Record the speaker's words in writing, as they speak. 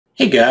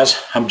Hey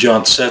guys, I'm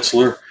John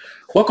Setzler.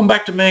 Welcome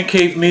back to Man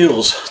Cave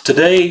Meals.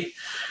 Today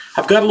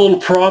I've got a little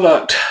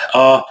product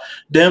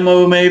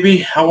demo,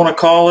 maybe I want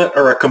to call it,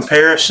 or a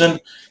comparison.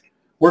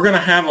 We're going to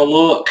have a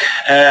look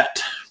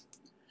at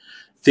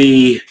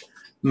the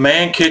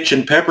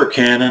Mannkitchen Pepper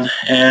Cannon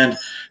and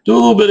do a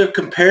little bit of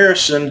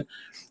comparison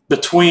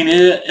between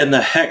it and the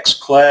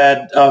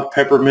Hexclad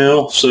Pepper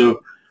Mill.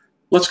 So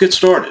let's get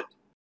started.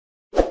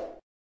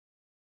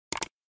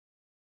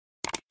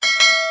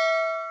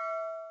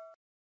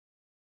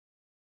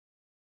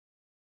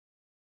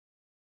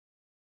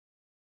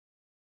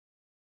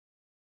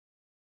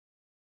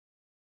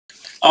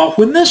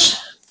 When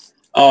this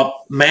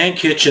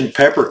Mannkitchen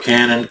Pepper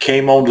Cannon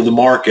came onto the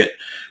market,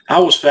 I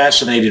was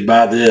fascinated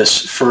by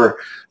this for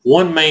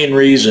one main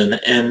reason,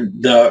 and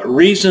the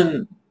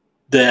reason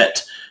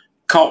that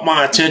caught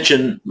my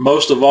attention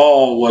most of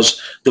all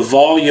was the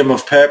volume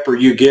of pepper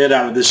you get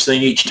out of this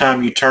thing each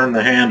time you turn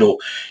the handle.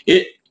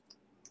 It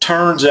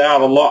turns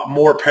out a lot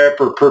more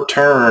pepper per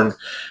turn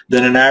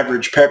than an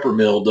average pepper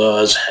mill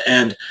does.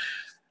 And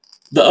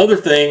the other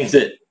thing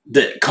that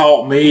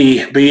caught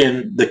me,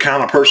 being the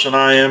kind of person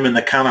I am and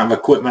the kind of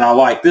equipment I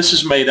like, this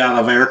is made out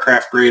of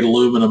aircraft grade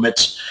aluminum.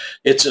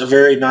 It's a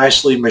very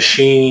nicely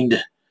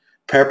machined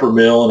pepper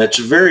mill, and it's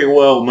very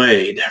well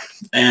made.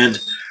 And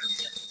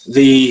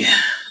the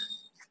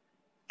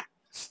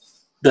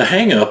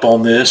hang up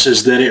on this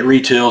is that it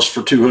retails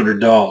for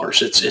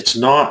 $200. It's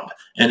not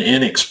an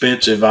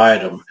inexpensive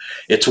item.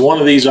 It's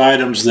one of these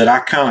items that I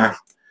kind of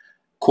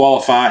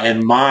qualify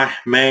in my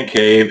man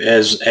cave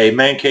as a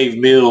Man Cave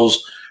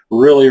Mills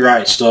really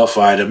right stuff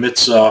item.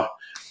 It's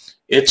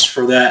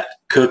for that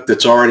cook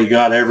that's already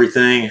got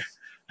everything.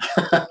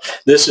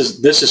 This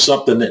is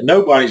something that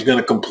nobody's going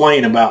to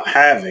complain about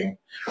having.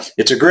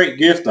 It's a great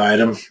gift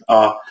item,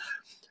 but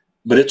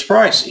it's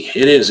pricey.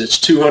 It is. It's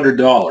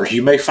 $200.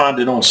 You may find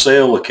it on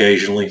sale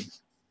occasionally.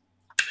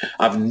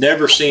 I've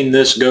never seen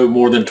this go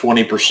more than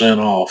 20%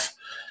 off.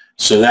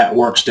 So that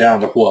works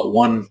down to what,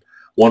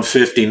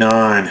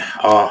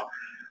 $159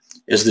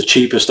 is the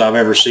cheapest I've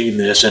ever seen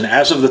this. And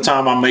as of the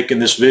time I'm making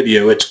this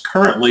video, it's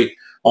currently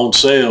on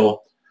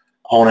sale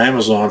on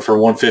Amazon for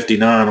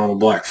 $159 on a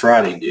Black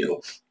Friday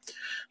deal.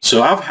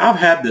 So I've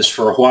had this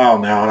for a while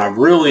now, and I've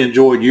really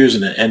enjoyed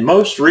using it. And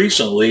most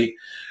recently,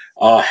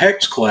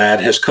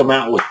 Hexclad has come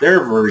out with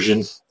their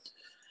version.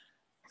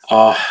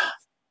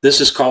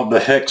 This is called the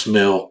Hex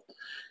Mill.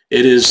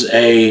 It is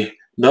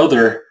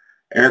another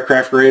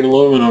aircraft grade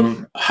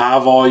aluminum, high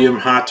volume,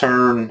 high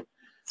turn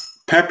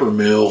pepper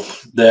mill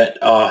that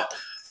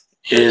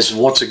is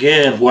once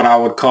again what I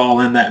would call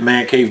in that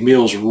Man Cave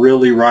Mills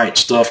really right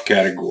stuff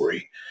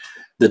category.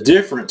 The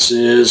difference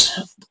is,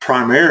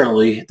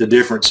 primarily the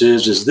difference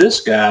is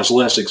this guy's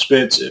less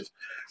expensive.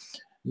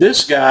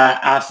 This guy,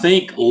 I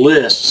think,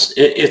 lists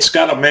it's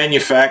got a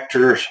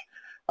manufacturer's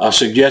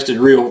suggested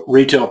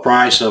retail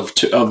price of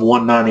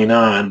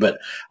 $199, but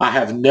I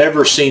have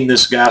never seen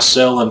this guy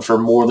selling for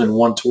more than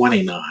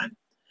 $129.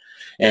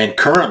 And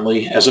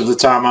currently, as of the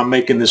time I'm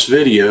making this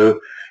video,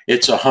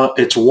 it's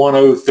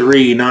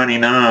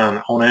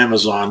 $103.99 on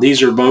Amazon.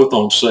 These are both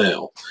on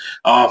sale.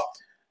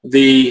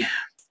 The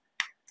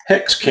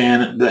Hex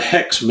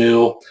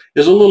Mill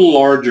is a little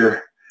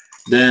larger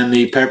than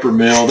the pepper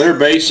mill. They're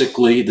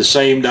basically the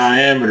same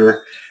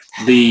diameter.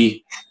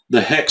 The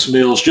Hex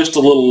Mill is just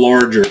a little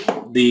larger.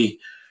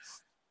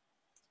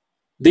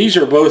 These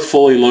are both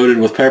fully loaded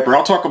with pepper.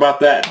 I'll talk about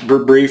that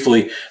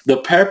briefly. The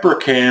Pepper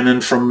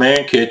Cannon from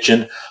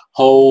Mannkitchen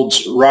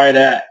holds right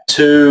at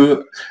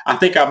I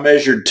think I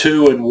measured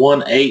 2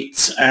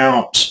 1/8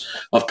 ounce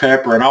of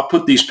pepper, and I'll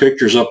put these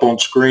pictures up on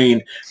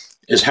screen,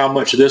 is how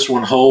much this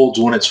one holds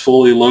when it's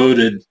fully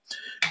loaded.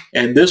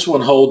 And this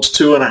one holds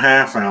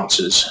 2.5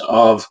 ounces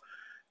of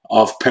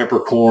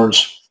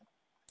peppercorns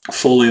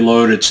fully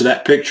loaded. So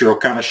that picture will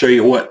kind of show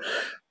you what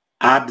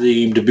I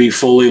deem to be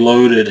fully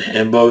loaded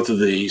in both of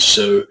these.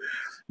 So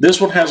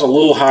this one has a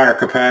little higher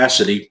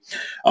capacity.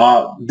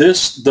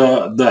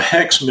 The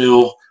Hex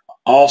Mill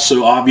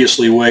also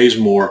obviously weighs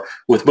more.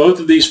 With both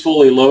of these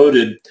fully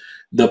loaded,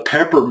 the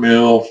pepper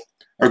mill,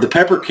 or the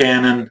Pepper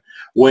Cannon,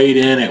 weighed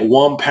in at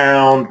 1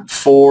 pound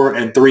 4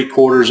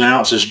 3/4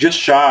 ounces, just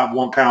shy of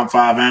 1 pound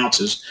 5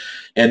 ounces.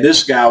 And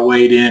this guy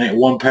weighed in at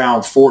 1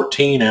 pound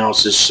 14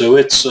 ounces. So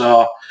it's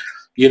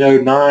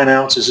 9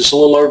 ounces. It's a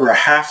little over a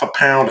half a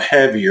pound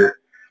heavier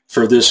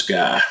for this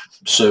guy.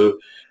 So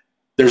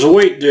there's a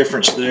weight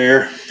difference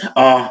there.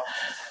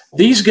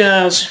 These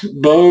guys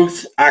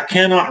both, I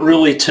cannot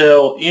really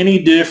tell any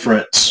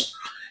difference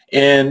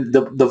in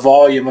the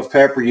volume of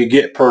pepper you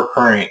get per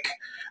crank.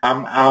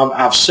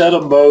 I've set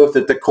them both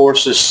at the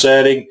coarsest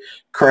setting,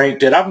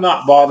 cranked it. I've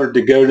not bothered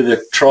to go to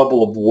the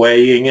trouble of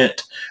weighing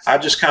it. I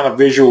just kind of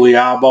visually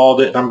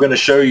eyeballed it, and I'm going to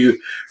show you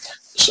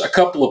a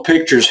couple of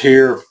pictures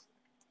here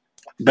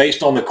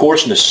based on the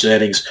coarseness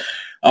settings.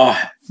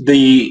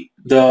 The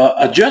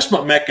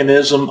adjustment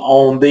mechanism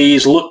on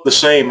these look the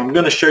same. I'm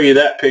going to show you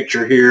that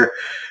picture here.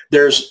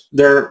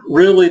 They're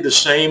really the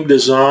same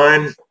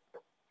design,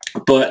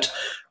 but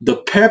the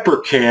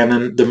Pepper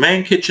Cannon, the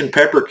Mannkitchen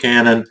Pepper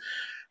Cannon,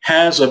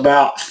 has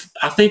about,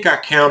 I think I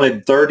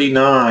counted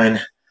 39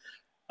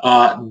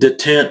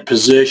 detent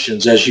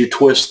positions as you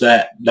twist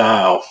that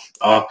dial.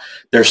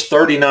 There's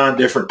 39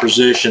 different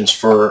positions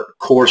for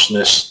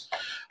coarseness.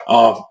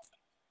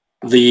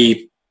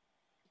 The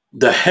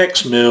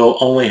Hex Mill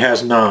only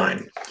has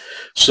 9.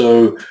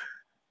 So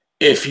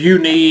if you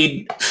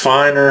need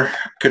finer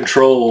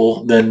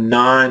control than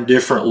 9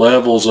 different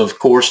levels of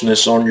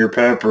coarseness on your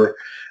pepper,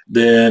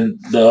 then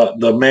the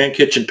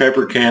Mannkitchen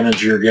Pepper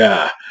Cannon's your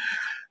guy.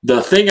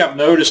 The thing I've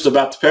noticed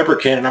about the pepper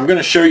cannon, I'm going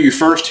to show you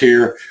first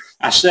here.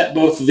 I set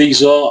both of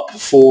these up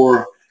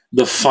for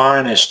the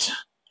finest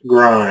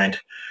grind,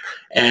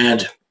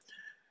 and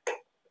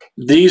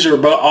these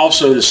are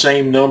also the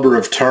same number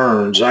of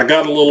turns. I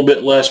got a little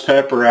bit less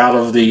pepper out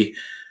of the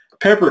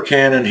pepper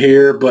cannon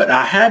here, but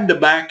I had to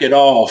back it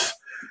off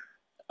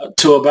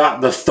to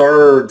about the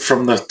third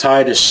from the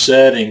tightest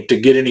setting to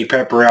get any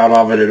pepper out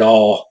of it at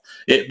all.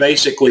 It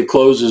basically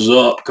closes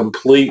up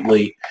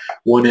completely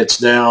when it's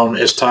down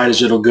as tight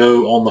as it'll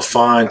go on the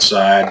fine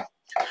side.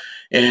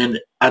 And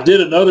I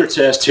did another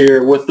test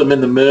here with them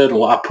in the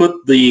middle. I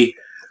put the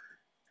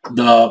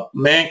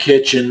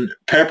Mannkitchen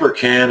Pepper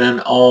Cannon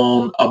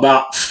on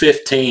about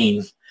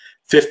 15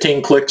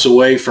 clicks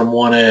away from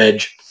one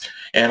edge,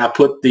 and I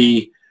put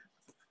the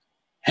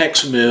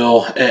Hex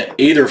Mill at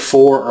either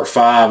 4 or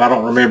 5, I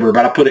don't remember,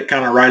 but I put it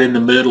kind of right in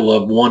the middle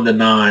of 1 to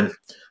 9.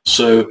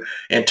 So,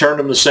 and turned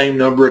them the same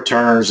number of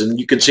turns, and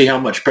you can see how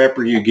much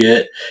pepper you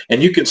get,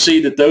 and you can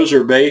see that those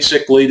are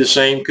basically the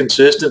same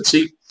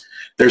consistency.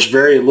 There's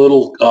very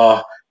little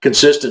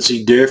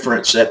consistency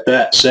difference at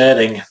that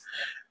setting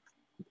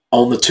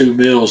on the 2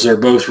 mills. They're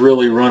both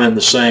really running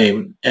the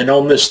same. And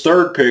on this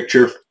third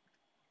picture,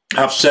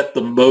 I've set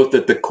them both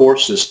at the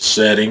coarsest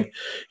setting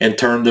and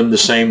turned them the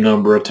same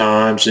number of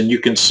times, and you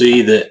can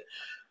see that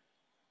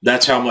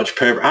that's how much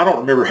pepper. I don't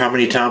remember how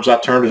many times I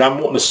turned it. I'm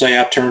wanting to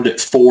say I turned it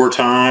 4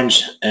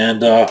 times,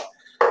 and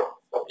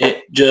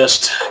it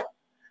just,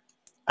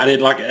 I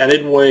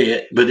didn't weigh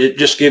it, but it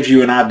just gives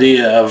you an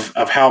idea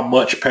of how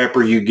much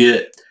pepper you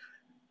get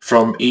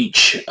from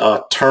each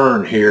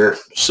turn here.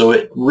 So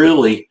it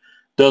really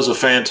does a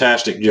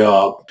fantastic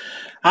job.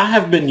 I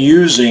have been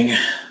using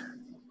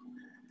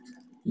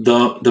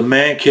the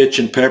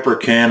Mannkitchen Pepper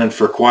Cannon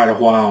for quite a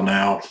while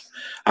now.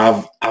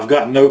 I've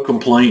got no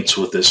complaints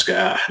with this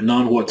guy,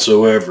 none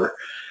whatsoever.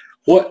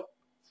 What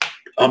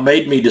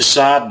made me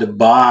decide to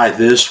buy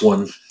this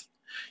one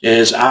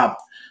is I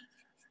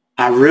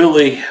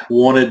really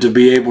wanted to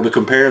be able to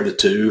compare the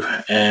two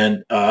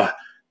and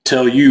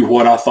tell you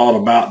what I thought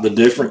about the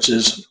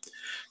differences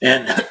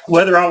and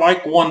whether I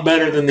like one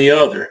better than the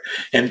other.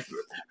 And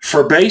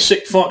for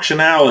basic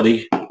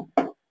functionality,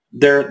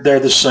 they're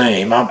the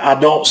same. I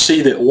don't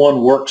see that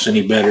one works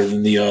any better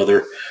than the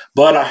other,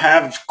 but I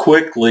have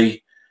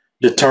quickly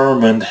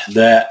determined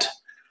that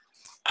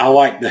I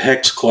like the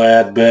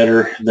Hexclad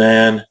better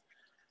than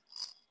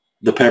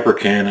the Pepper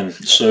Cannon.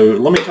 So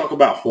let me talk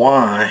about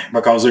why,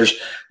 because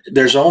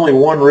there's only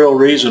one real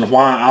reason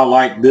why I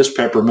like this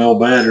pepper mill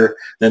better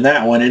than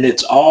that one, and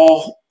it's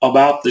all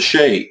about the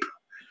shape.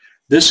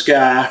 This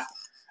guy,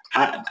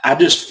 I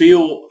just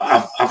feel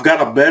I've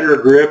got a better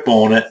grip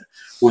on it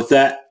with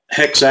that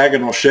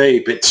hexagonal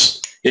shape.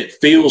 It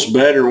feels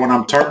better when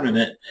I'm turning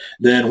it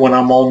than when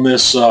I'm on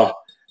this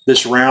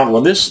this round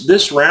one.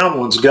 This round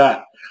one's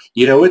got,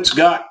 it's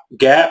got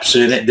gaps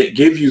in it that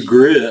give you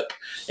grip,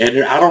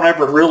 and I don't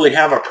ever really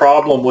have a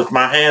problem with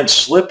my hands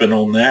slipping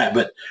on that,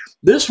 but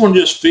this one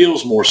just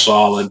feels more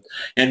solid,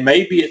 and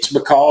maybe it's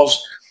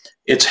because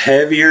it's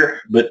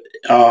heavier, but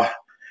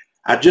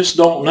I just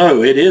don't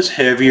know. It is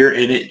heavier,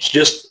 and it's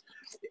just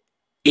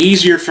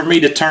easier for me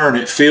to turn.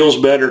 It feels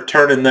better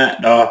turning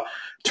that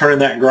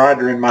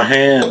grinder in my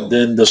hand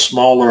than the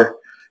smaller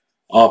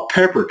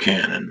Pepper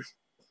Cannon.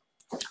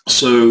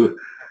 So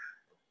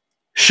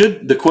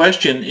the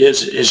question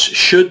is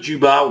should you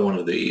buy one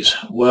of these?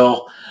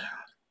 Well,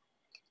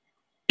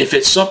 if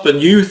it's something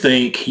you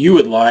think you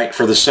would like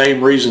for the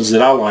same reasons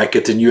that I like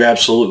it, then you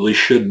absolutely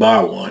should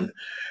buy one.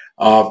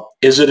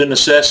 Is it a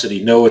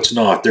necessity? No, it's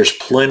not. There's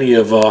plenty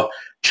of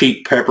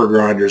cheap pepper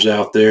grinders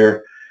out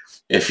there.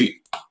 If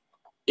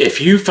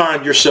you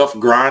find yourself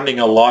grinding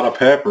a lot of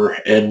pepper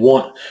and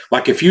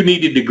if you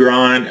needed to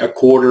grind a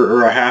quarter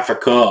or a half a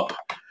cup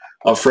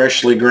of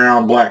freshly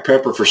ground black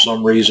pepper for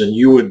some reason,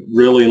 you would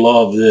really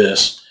love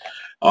this.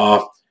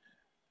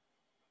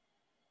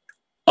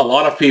 A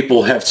lot of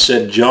people have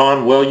said,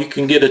 John, well, you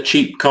can get a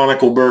cheap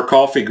conical burr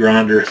coffee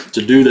grinder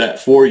to do that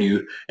for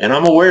you, and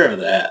I'm aware of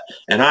that.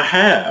 And I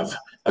have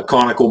a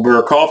conical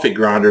burr coffee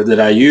grinder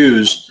that I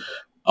use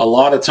a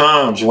lot of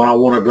times when I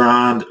want to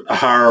grind a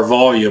higher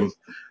volume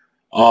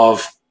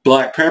of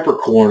black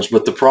peppercorns.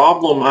 But the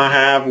problem I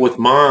have with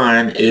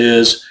mine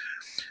is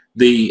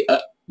the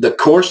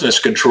coarseness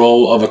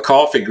control of a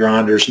coffee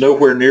grinder is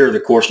nowhere near the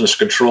coarseness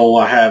control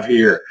I have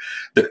here.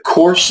 The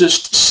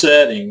coarsest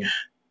setting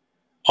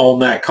on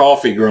that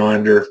coffee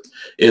grinder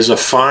is a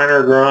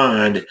finer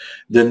grind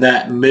than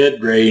that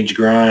mid-range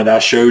grind I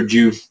showed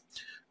you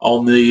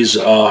on these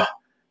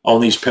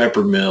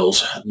pepper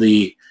mills.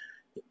 The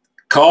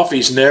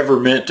coffee's never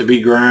meant to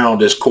be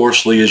ground as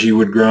coarsely as you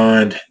would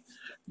grind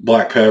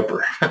black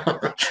pepper.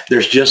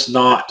 There's just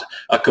not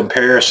a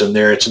comparison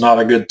there. It's not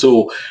a good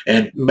tool.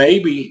 And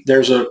maybe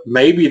there's a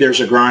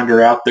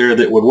grinder out there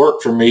that would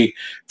work for me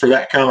for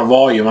that kind of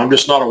volume. I'm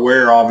just not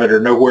aware of it or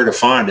know where to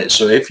find it.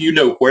 So if you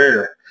know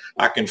where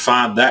I can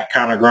find that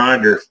kind of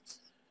grinder,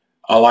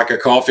 like a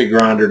coffee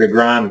grinder to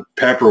grind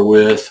pepper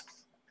with,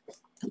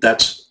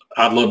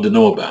 I'd love to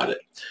know about it.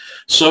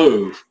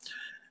 So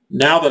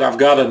now that I've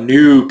got a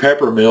new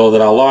pepper mill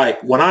that I like,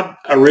 when I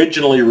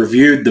originally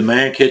reviewed the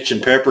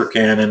Mannkitchen Pepper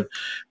Cannon,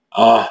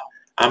 I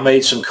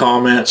made some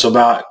comments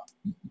about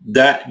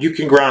that you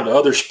can grind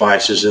other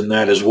spices in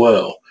that as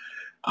well.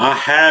 I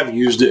have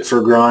used it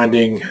for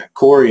grinding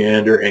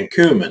coriander and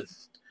cumin.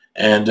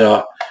 And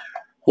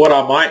what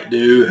I might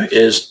do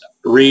is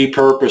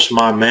repurpose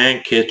my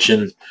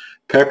Mannkitchen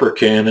Pepper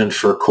Cannon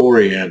for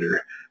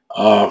coriander.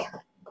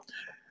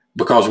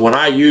 Because when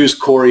I use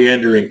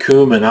coriander and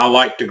cumin, I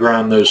like to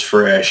grind those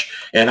fresh,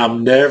 and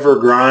I'm never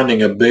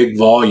grinding a big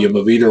volume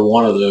of either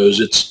one of those.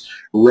 It's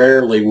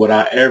rarely would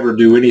I ever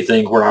do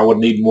anything where I would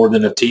need more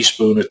than a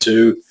teaspoon or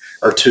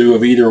two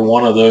of either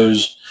one of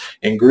those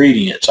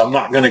ingredients. I'm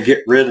not going to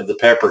get rid of the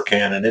pepper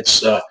cannon.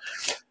 It's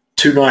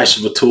too nice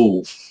of a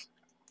tool.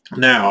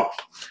 Now,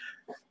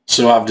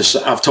 so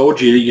I've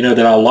told you,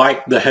 that I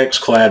like the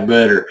Hexclad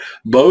better.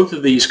 Both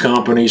of these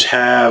companies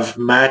have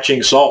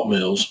matching salt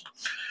mills.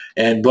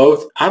 And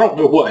both, I don't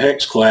know what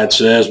Hexclad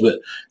says, but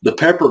the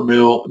pepper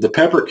mill, the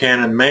Pepper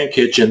Cannon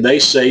Mannkitchen, they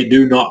say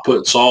do not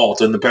put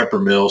salt in the pepper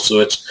mill. So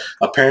it's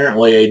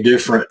apparently a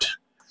different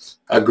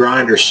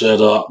grinder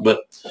setup. But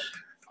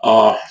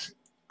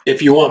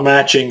if you want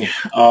matching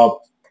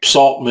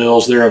salt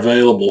mills, they're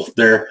available.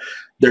 They're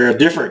a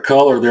different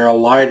color. They're a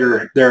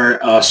lighter, they're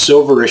a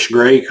silverish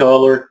gray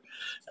color.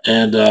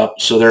 And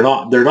so they're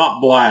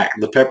not black.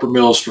 The pepper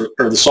mills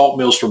or the salt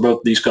mills for both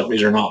of these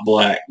companies are not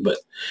black. But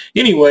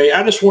anyway,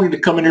 I just wanted to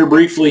come in here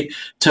briefly,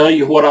 tell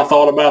you what I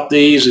thought about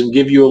these, and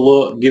give you a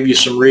look, give you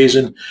some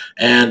reason.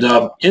 And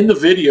in the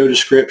video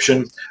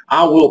description,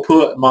 I will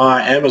put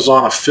my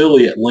Amazon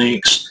affiliate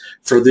links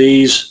for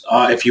these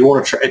if you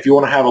want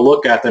to have a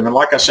look at them. And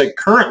like I said,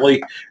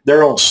 currently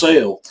they're on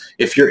sale.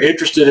 If you're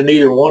interested in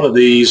either one of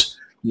these,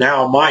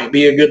 now might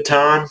be a good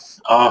time.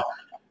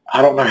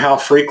 I don't know how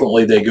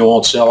frequently they go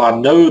on sale. I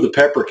know the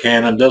Pepper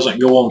Cannon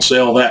doesn't go on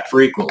sale that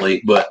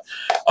frequently, but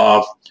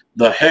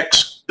the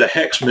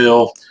Hex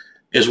Mill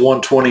is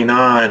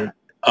 $129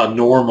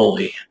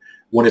 normally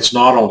when it's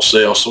not on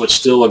sale, so it's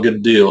still a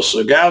good deal.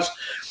 So guys,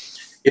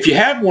 if you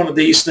have one of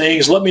these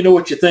things, let me know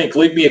what you think.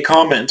 Leave me a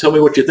comment and tell me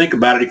what you think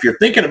about it. If you're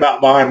thinking about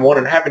buying one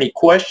and have any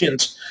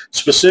questions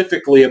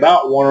specifically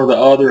about one or the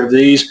other of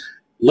these,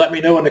 let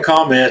me know in the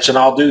comments, and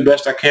I'll do the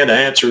best I can to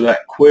answer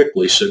that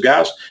quickly. So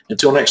guys,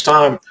 until next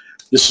time,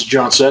 this is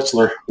John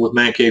Setzler with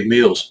Man Cave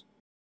Meals.